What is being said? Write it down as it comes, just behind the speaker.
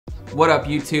What up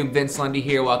YouTube, Vince Lundy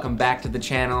here, welcome back to the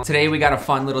channel. Today we got a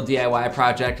fun little DIY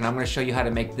project and I'm gonna show you how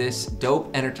to make this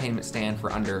dope entertainment stand for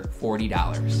under $40.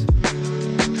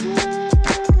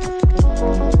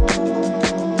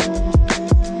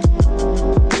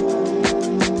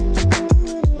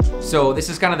 So this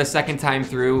is kind of the second time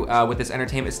through with this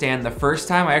entertainment stand. The first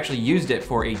time I actually used it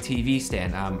for a TV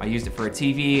stand. I used it for a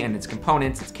TV and its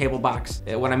components, its cable box.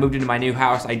 When I moved into my new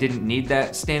house, I didn't need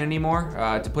that stand anymore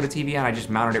to put a TV on. I just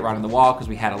mounted it right on the wall because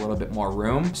we had a little bit more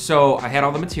room. So I had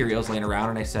all the materials laying around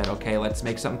and I said, okay, let's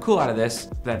make something cool out of this.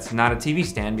 That's not a TV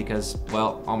stand because,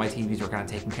 well, all my TVs were kind of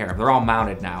taken care of. They're all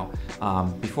mounted now.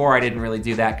 Before I didn't really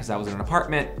do that because I was in an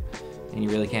apartment and you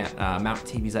really can't mount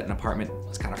TVs at an apartment.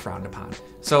 It's kind of frowned upon.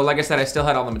 So like I said, I still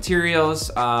had all the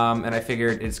materials and I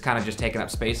figured it's kind of just taking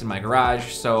up space in my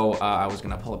garage. So I was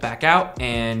gonna pull it back out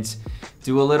and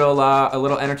do a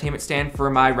little entertainment stand for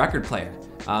my record player.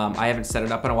 I haven't set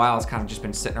it up in a while. It's kind of just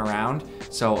been sitting around.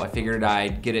 So I figured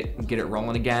I'd get it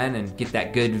rolling again and get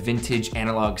that good vintage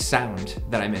analog sound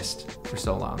that I missed for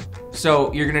so long.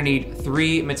 So you're gonna need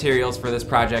 3 materials for this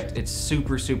project. It's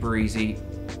super, super easy.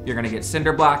 You're gonna get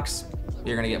cinder blocks,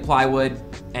 you're gonna get plywood,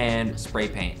 and spray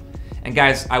paint. And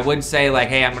guys, I would say like,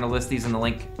 hey, I'm gonna list these in the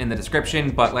link in the description,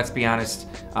 but let's be honest,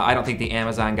 I don't think the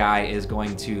Amazon guy is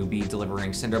going to be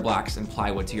delivering cinder blocks and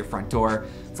plywood to your front door.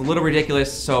 It's a little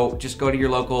ridiculous, so just go to your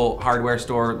local hardware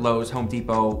store, Lowe's, Home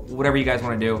Depot, whatever you guys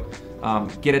wanna do.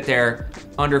 Get it there,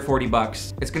 under 40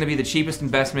 bucks. It's gonna be the cheapest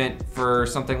investment for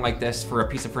something like this for a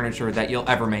piece of furniture that you'll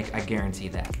ever make, I guarantee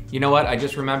that. You know what, I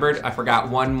just remembered, I forgot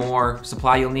one more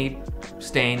supply you'll need,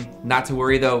 stain. Not to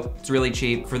worry though, it's really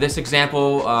cheap. For this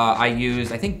example, I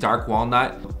used, I think, dark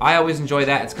walnut. I always enjoy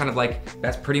that. It's kind of like,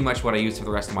 that's pretty much what I use for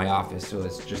the rest of my office. So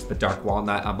it's just the dark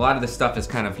walnut. A lot of this stuff is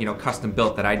kind of, you know, custom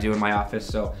built that I do in my office.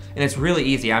 So, and it's really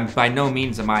easy. I'm by no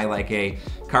means am I like a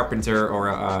carpenter or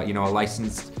a, you know, a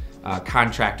licensed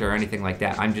contractor or anything like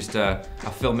that. I'm just a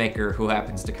filmmaker who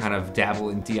happens to kind of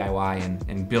dabble in DIY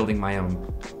and building my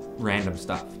own random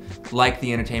stuff, like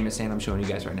the entertainment stand I'm showing you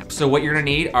guys right now. So what you're gonna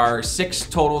need are 6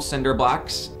 total cinder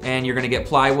blocks, and you're gonna get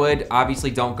plywood.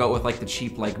 Obviously don't go with like the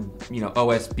cheap, like, you know,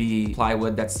 OSB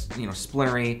plywood that's, you know,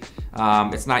 splintery.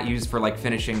 It's not used for like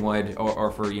finishing wood or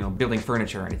for, you know, building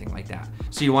furniture or anything like that.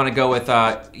 So you wanna go with,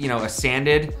 you know, a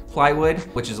sanded plywood,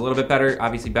 which is a little bit better,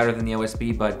 obviously better than the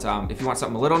OSB, but if you want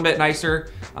something a little bit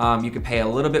nicer, you could pay a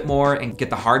little bit more and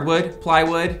get the hardwood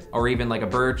plywood, or even like a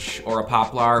birch or a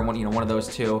poplar, one, you know, one of those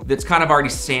two. That's kind of already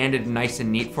sanded and nice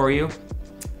and neat for you.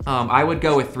 I would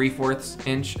go with 3/4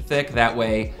 inch thick. That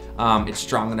way it's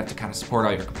strong enough to kind of support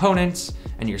all your components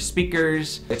and your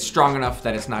speakers. It's strong enough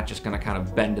that it's not just gonna kind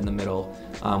of bend in the middle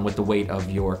with the weight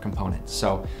of your components.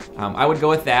 So I would go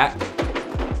with that.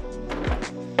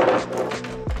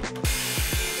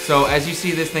 So as you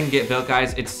see this thing get built,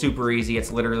 guys, it's super easy. It's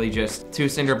literally just 2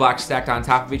 cinder blocks stacked on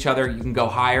top of each other. You can go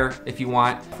higher if you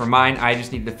want. For mine, I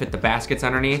just needed to fit the baskets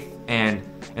underneath, and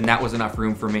that was enough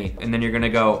room for me. And then you're gonna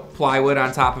go plywood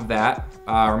on top of that.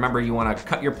 Remember, you wanna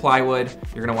cut your plywood.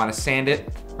 You're gonna wanna sand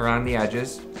it around the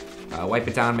edges. Wipe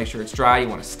it down, make sure it's dry. You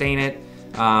wanna stain it.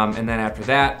 And then after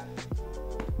that,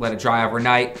 let it dry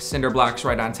overnight. Cinder blocks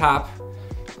right on top.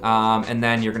 And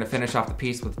then you're gonna finish off the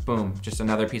piece with, boom, just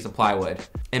another piece of plywood.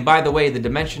 And by the way, the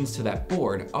dimensions to that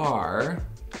board are,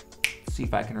 let's see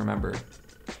if I can remember.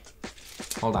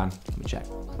 Hold on, let me check.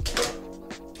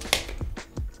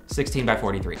 16 by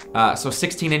 43. So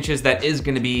 16 inches, that is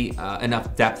gonna be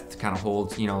enough depth to kind of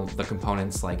hold, you know, the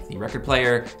components like the record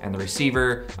player and the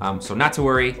receiver. So not to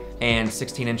worry, and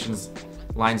 16 inches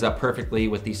lines up perfectly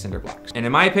with these cinder blocks. And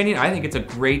in my opinion, I think it's a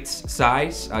great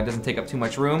size. It doesn't take up too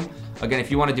much room. Again,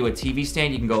 if you wanna do a TV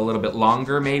stand, you can go a little bit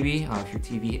longer maybe, if your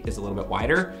TV is a little bit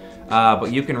wider.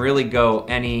 But you can really go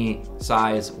any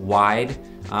size wide,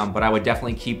 but I would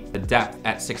definitely keep the depth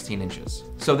at 16 inches.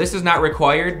 So this is not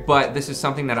required, but this is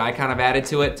something that I kind of added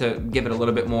to it to give it a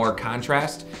little bit more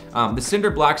contrast. The cinder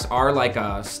blocks are like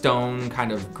a stone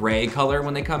kind of gray color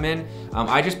when they come in.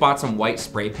 I just bought some white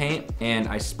spray paint and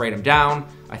I sprayed them down.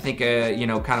 I think, you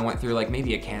know, kind of went through like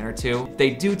maybe a can or 2. They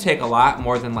do take a lot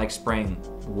more than like spraying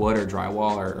wood or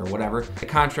drywall or whatever. It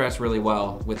contrasts really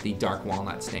well with the dark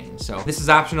walnut stain. So this is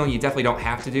optional. You definitely don't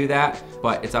have to do that,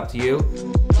 but it's up to you.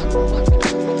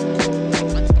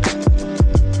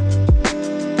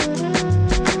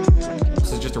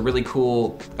 This is just a really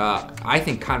cool, I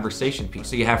think, conversation piece.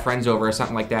 So you have friends over or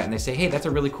something like that and they say, hey, that's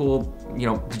a really cool, you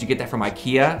know, did you get that from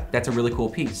IKEA? That's a really cool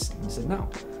piece. And you said, no,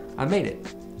 I made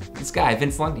it. This guy,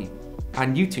 Vince Lundy,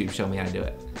 on YouTube showed me how to do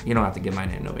it. You don't have to give my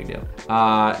name, no big deal.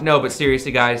 No, but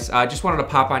seriously guys, just wanted to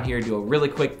pop on here, do a really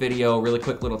quick video, really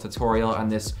quick little tutorial on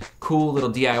this cool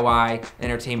little DIY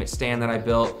entertainment stand that I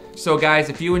built. So guys,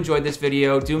 if you enjoyed this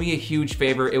video, do me a huge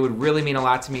favor. It would really mean a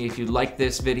lot to me if you like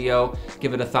this video,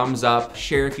 give it a thumbs up,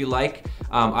 share if you like.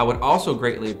 I would also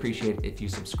greatly appreciate it if you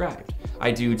subscribed.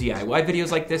 I do DIY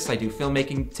videos like this. I do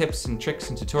filmmaking tips and tricks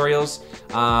and tutorials,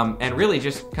 and really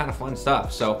just kind of fun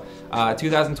stuff. So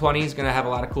 2020 is gonna have a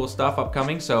lot of cool stuff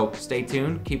upcoming, so stay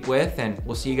tuned, keep with, and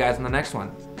we'll see you guys in the next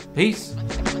one. Peace.